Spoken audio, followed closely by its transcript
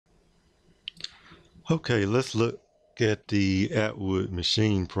Okay, let's look at the Atwood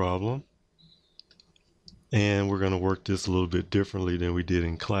machine problem. And we're going to work this a little bit differently than we did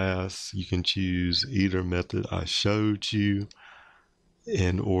in class. You can choose either method I showed you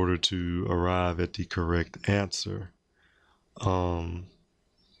in order to arrive at the correct answer.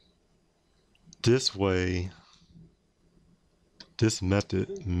 This way, this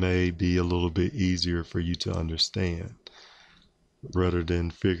method may be a little bit easier for you to understand rather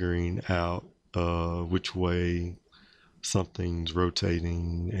than figuring out which way something's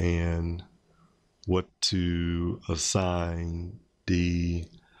rotating and what to assign the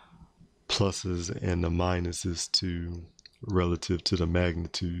pluses and the minuses to relative to the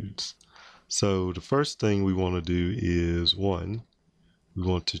magnitudes. So the first thing we want to do is, one, we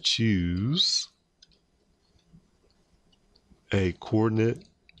want to choose a coordinate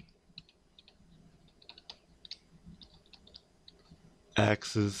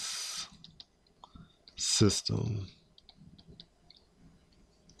axis system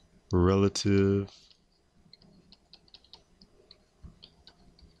relative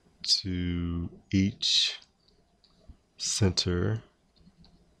to each center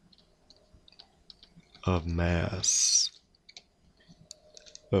of mass.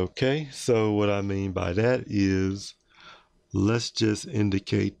 Okay, so what I mean by that is, let's just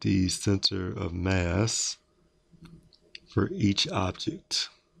indicate the center of mass for each object.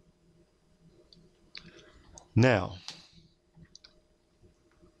 Now,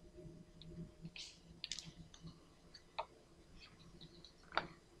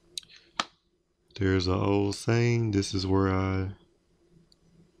 there's an old saying, this is where I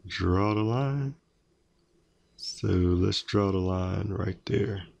draw the line. So let's draw the line right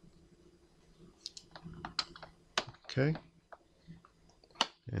there. Okay.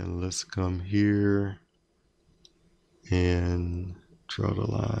 And let's come here and draw the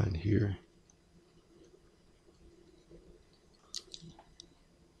line here.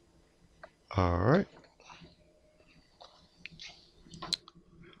 All right.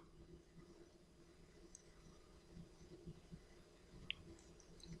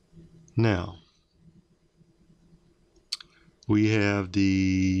 Now, we have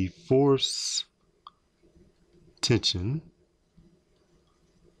the force tension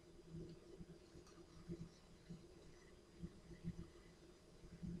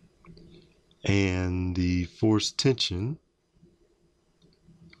and the force tension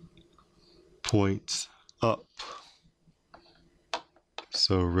points up.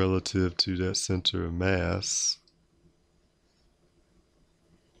 So relative to that center of mass,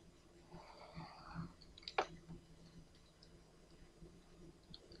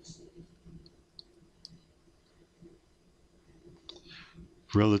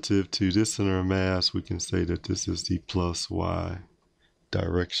 relative to this center of mass, we can say that this is the plus y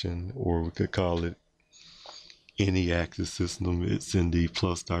direction, or we could call it any axis system, it's in the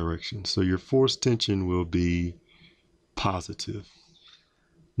plus direction. So your force tension will be positive.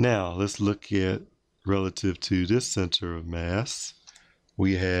 Now let's look at relative to this center of mass.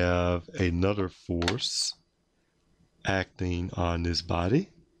 We have another force acting on this body.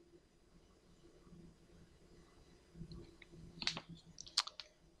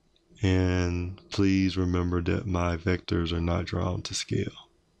 And please remember that my vectors are not drawn to scale.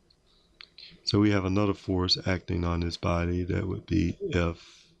 So we have another force acting on this body that would be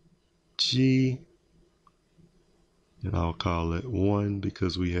Fg. And I'll call it 1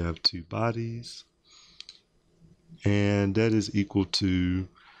 because we have two bodies. And that is equal to,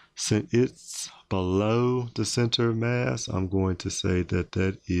 since it's below the center of mass, I'm going to say that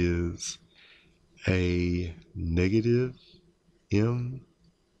that is a negative mg.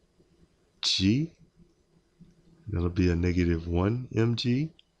 That'll be a negative 1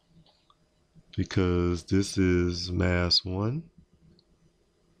 mg because this is mass 1.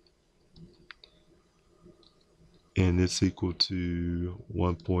 And it's equal to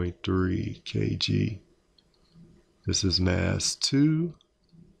 1.3 kg. This is mass 2,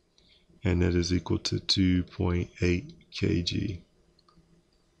 and that is equal to 2.8 kg.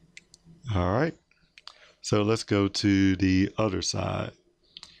 All right, so let's go to the other side.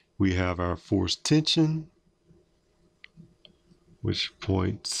 We have our force tension, which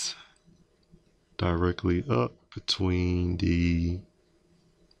points directly up between the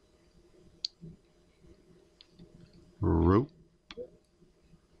rope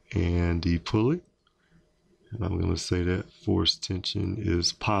and the pulley. And I'm going to say that force tension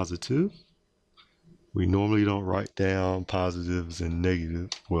is positive. We normally don't write down positives and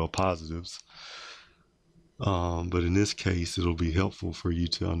negatives, well, positives. But in this case, it'll be helpful for you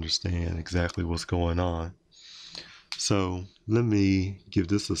to understand exactly what's going on. So let me give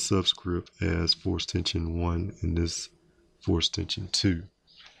this a subscript as force tension 1 and this force tension 2.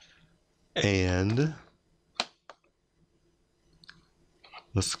 And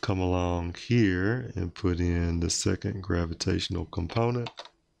let's come along here and put in the second gravitational component.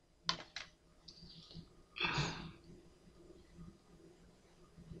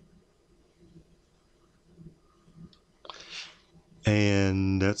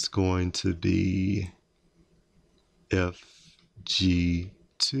 And that's going to be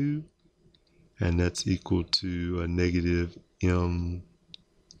FG2, and that's equal to a negative M2G.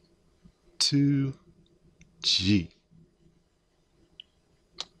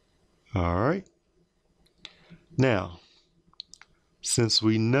 All right. Now, since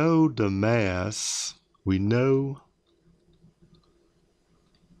we know the mass, we know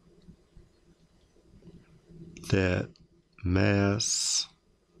that mass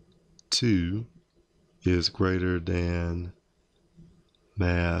 2 is greater than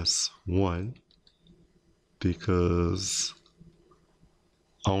mass 1 because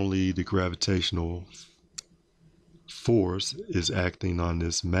only the gravitational force is acting on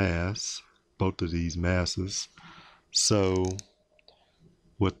this mass, both of these masses. So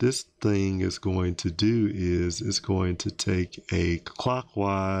what this thing is going to do is it's going to take a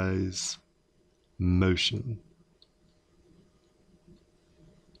clockwise motion.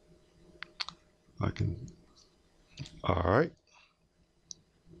 All right.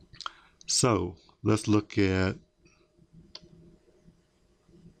 So let's look at,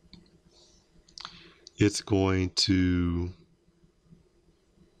 it's going to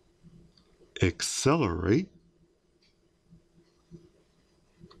accelerate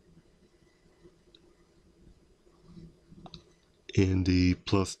in the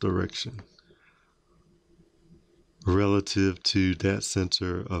plus direction relative to that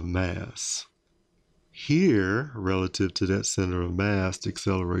center of mass. Here, relative to that center of mass, the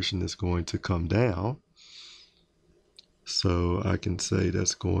acceleration is going to come down. So I can say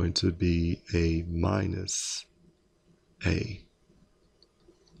that's going to be a minus A.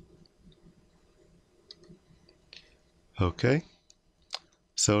 Okay.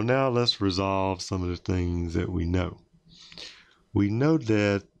 So now let's resolve some of the things that we know. We know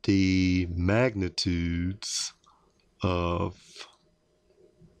that the magnitudes of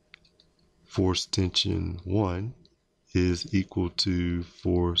force tension 1 is equal to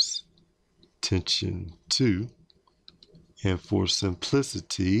force tension 2. And for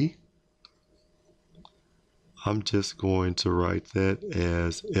simplicity, I'm just going to write that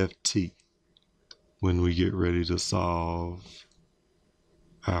as Ft when we get ready to solve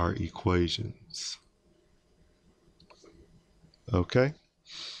our equations. Okay?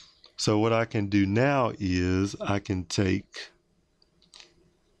 So what I can do now is I can take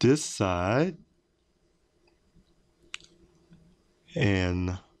this side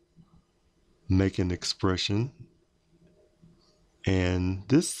and make an expression, and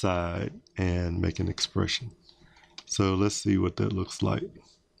this side and make an expression. So let's see what that looks like.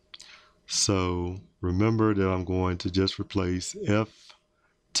 So remember that I'm going to just replace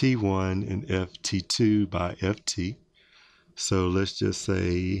Ft1 and Ft2 by Ft. So let's just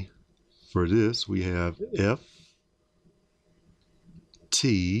say for this we have Ft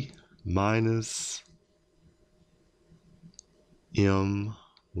minus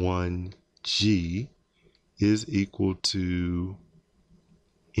M1G is equal to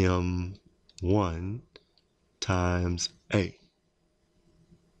M1 times A.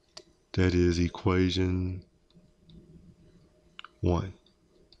 That is equation 1.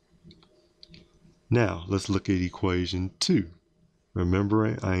 Now let's look at equation 2.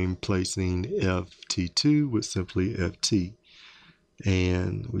 Remember, I'm placing Ft2 with simply Ft.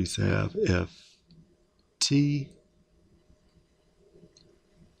 And we have Ft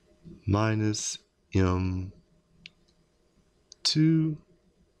minus M2G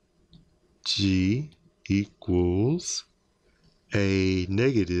equals a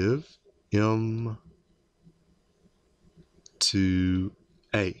negative M2A.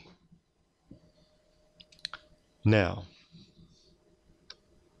 Now,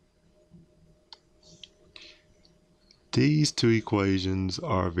 these two equations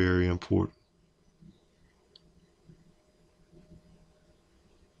are very important.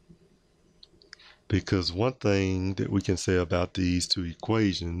 Because one thing that we can say about these two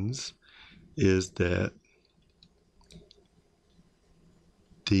equations is that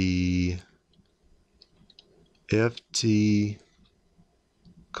the Ft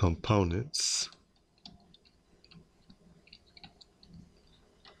components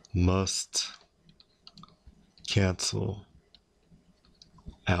must cancel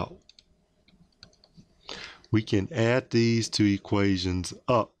out. We can add these two equations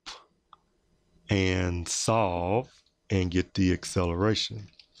up and solve and get the acceleration.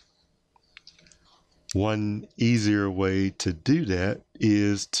 One easier way to do that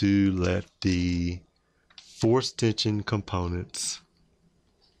is to let the force tension components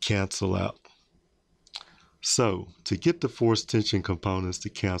cancel out. So to get the force tension components to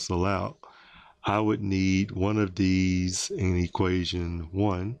cancel out, I would need one of these in equation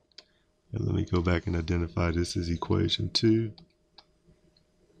 1. And let me go back and identify this as equation 2.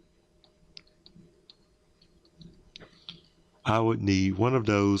 I would need one of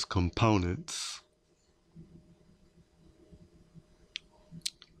those components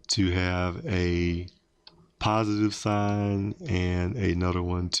to have a positive sign and another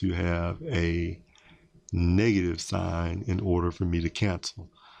one to have a negative sign in order for me to cancel.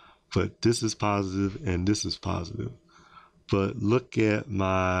 But this is positive and this is positive. But look at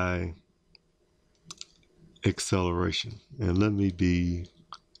my acceleration, and let me be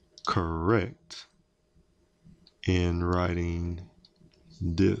correct in writing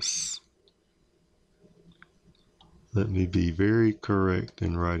this. Let me be very correct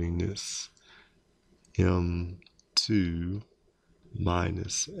in writing this. M2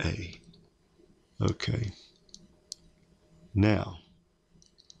 minus A. Okay. Now,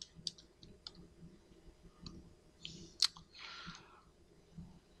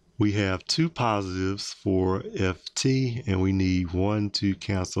 we have two positives for Ft, and we need one to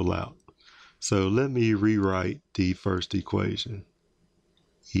cancel out. So let me rewrite the first equation.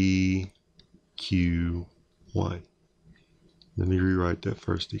 EQ1. Let me rewrite that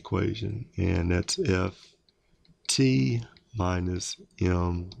first equation, and that's Ft minus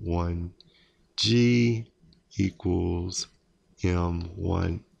M1G equals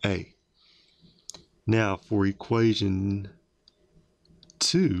M1A. Now for equation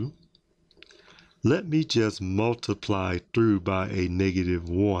 2, let me just multiply through by a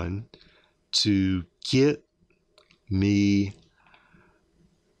 -1 to get me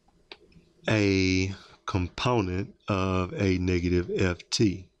a component of a negative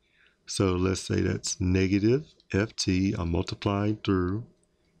Ft. So let's say that's negative Ft. I'm multiplying through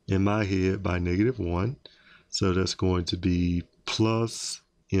in my head by -1. So that's going to be plus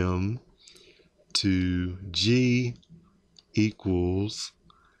M to G equals,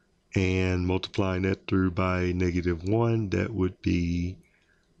 and multiplying that through by -1, that would be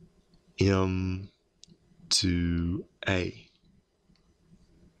M to A.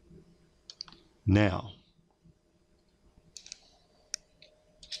 Now,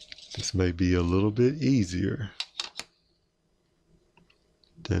 this may be a little bit easier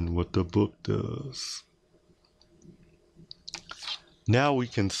than what the book does. Now we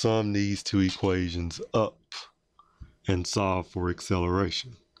can sum these two equations up and solve for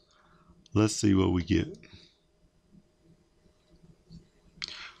acceleration. Let's see what we get.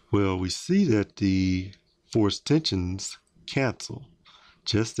 Well, we see that the force tensions cancel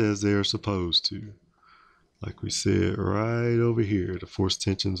just as they're supposed to. Like we said right over here, the force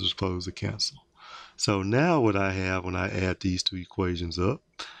tensions are supposed to cancel. So now what I have when I add these two equations up,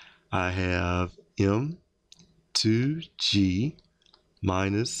 I have M2G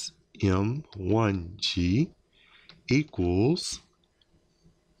minus M1G equals,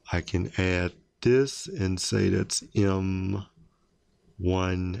 I can add this and say that's M1A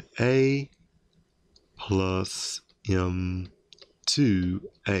plus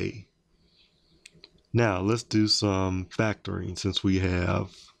M2A. Now let's do some factoring since we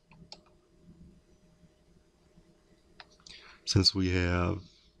have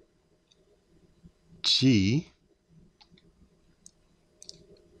G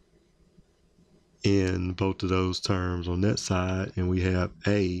in both of those terms on that side, and we have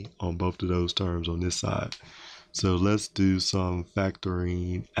A on both of those terms on this side. So let's do some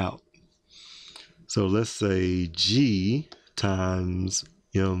factoring out. So let's say G times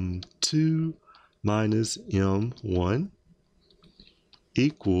M2 minus M1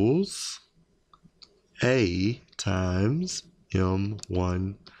 equals A times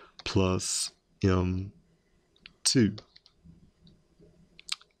M1 plus M2.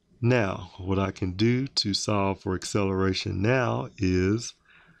 Now, what I can do to solve for acceleration now is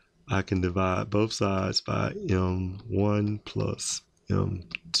I can divide both sides by M1 plus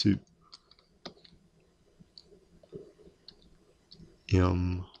M2.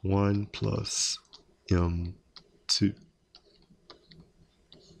 M1 plus M2.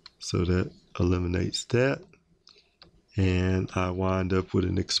 So that eliminates that. And I wind up with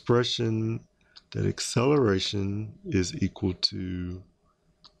an expression that acceleration is equal to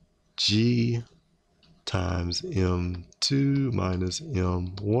G times M2 minus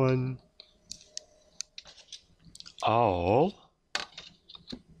M1 all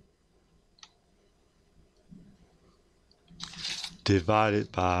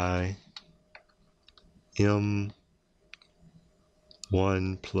divided by M1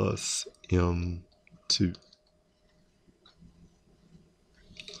 plus M2.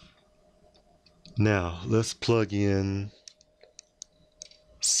 Now, let's plug in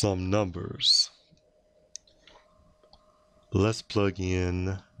some numbers. Let's plug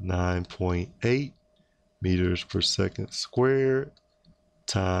in 9.8 meters per second squared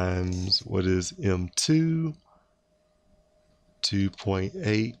times what is M2,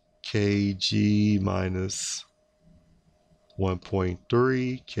 2.8 kg minus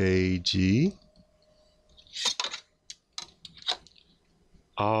 1.3 kg,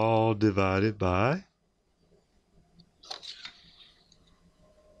 all divided by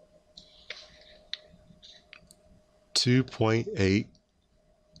 2.8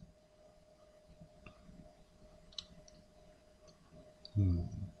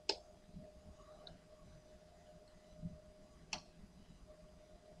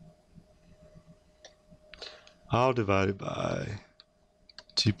 all divided by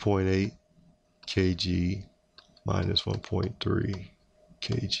 2.8 kg minus 1.3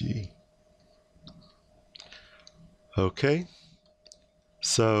 kg. Okay,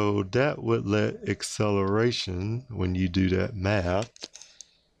 so that would let acceleration, when you do that math,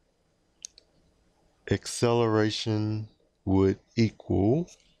 acceleration would equal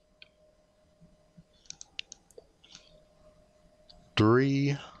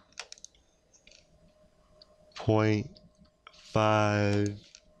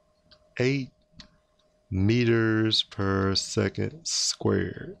 3.58 meters per second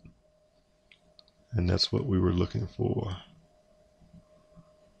squared. And that's what we were looking for.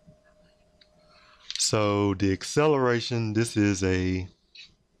 So the acceleration, this is a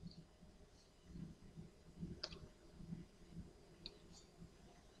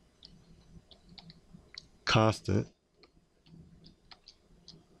constant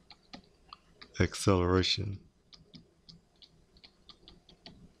acceleration.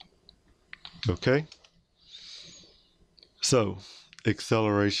 Okay? So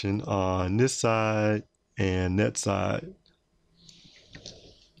acceleration on this side and that side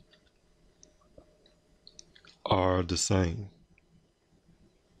are the same.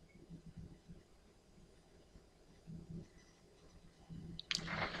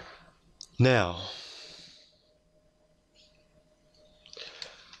 Now,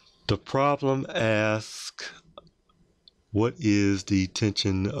 the problem asks, what is the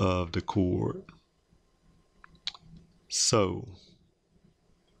tension of the cord? So,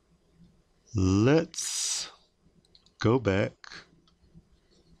 let's go back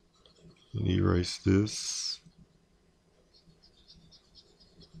and erase this.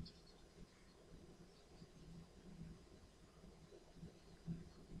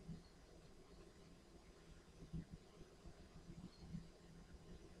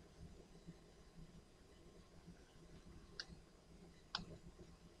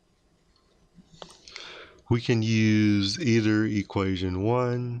 We can use either equation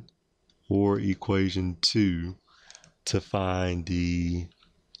 1 or equation 2 to find the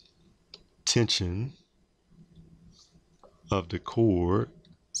tension of the cord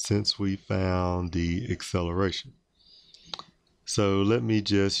since we found the acceleration. So let me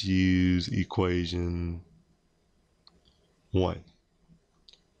just use equation 1.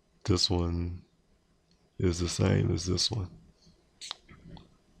 This one is the same as this one.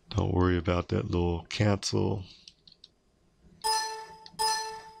 Don't worry about that little cancel.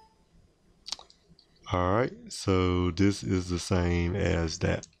 All right, so this is the same as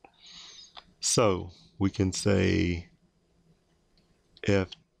that. So we can say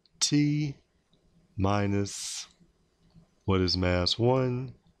Ft minus what is mass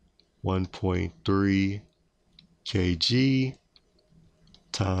 1, 1.3 kg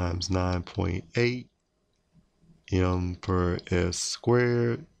times 9.8 m per s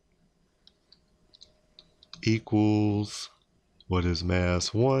squared equals what is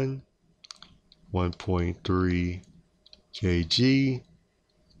mass 1, 1.3 kg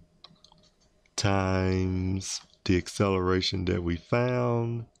times the acceleration that we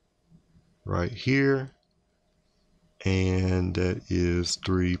found right here, and that is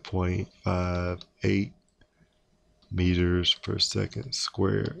 3.58 meters per second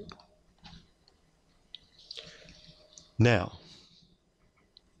squared. Now,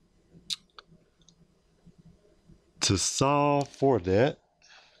 to solve for that,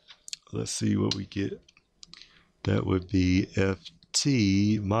 let's see what we get. That would be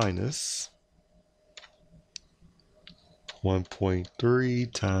Ft minus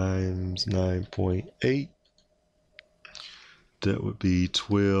 1.3 times 9.8 that would be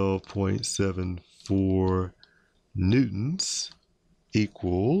 12.74 newtons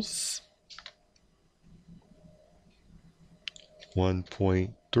equals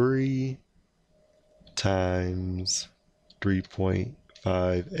 1.3 times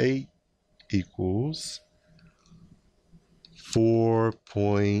 3.58 equals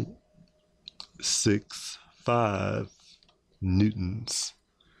 4.65 newtons.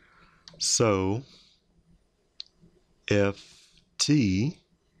 So Ft,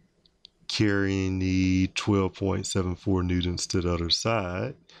 carrying the 12.74 newtons to the other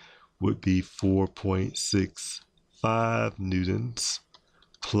side, would be 4.65 newtons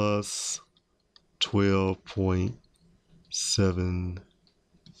plus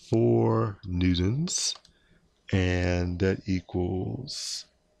 12.74 newtons, and that equals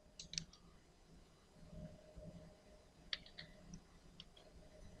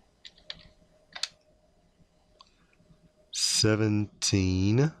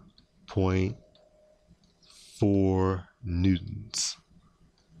 17.4 newtons.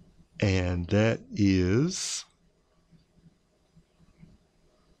 And that is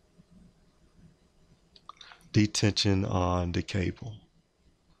the tension on the cable.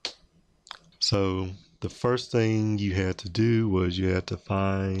 So the first thing you had to do was you had to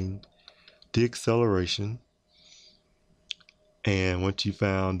find the acceleration. And once you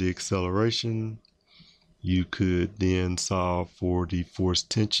found the acceleration, you could then solve for the force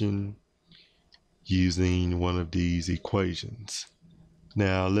tension using one of these equations.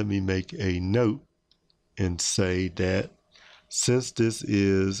 Now, let me make a note and say that since this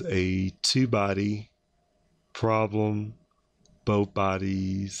is a two-body problem, both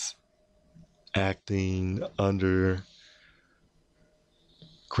bodies acting under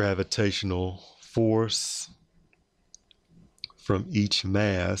gravitational force from each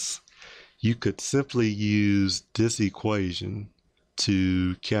mass, you could simply use this equation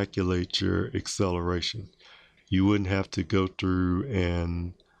to calculate your acceleration. You wouldn't have to go through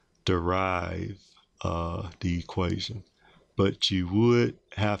and derive the equation, but you would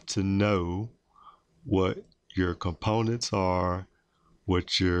have to know what your components are,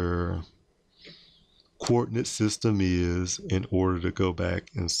 what your coordinate system is, in order to go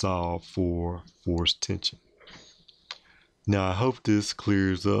back and solve for force tension. Now, I hope this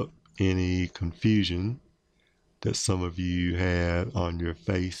clears up any confusion that some of you had on your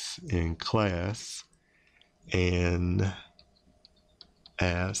face in class, and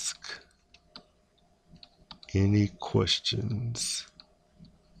ask any questions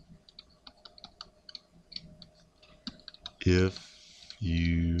if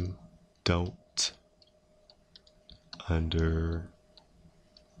you don't understand.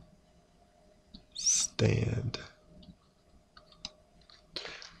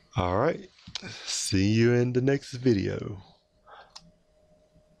 All right, see you in the next video.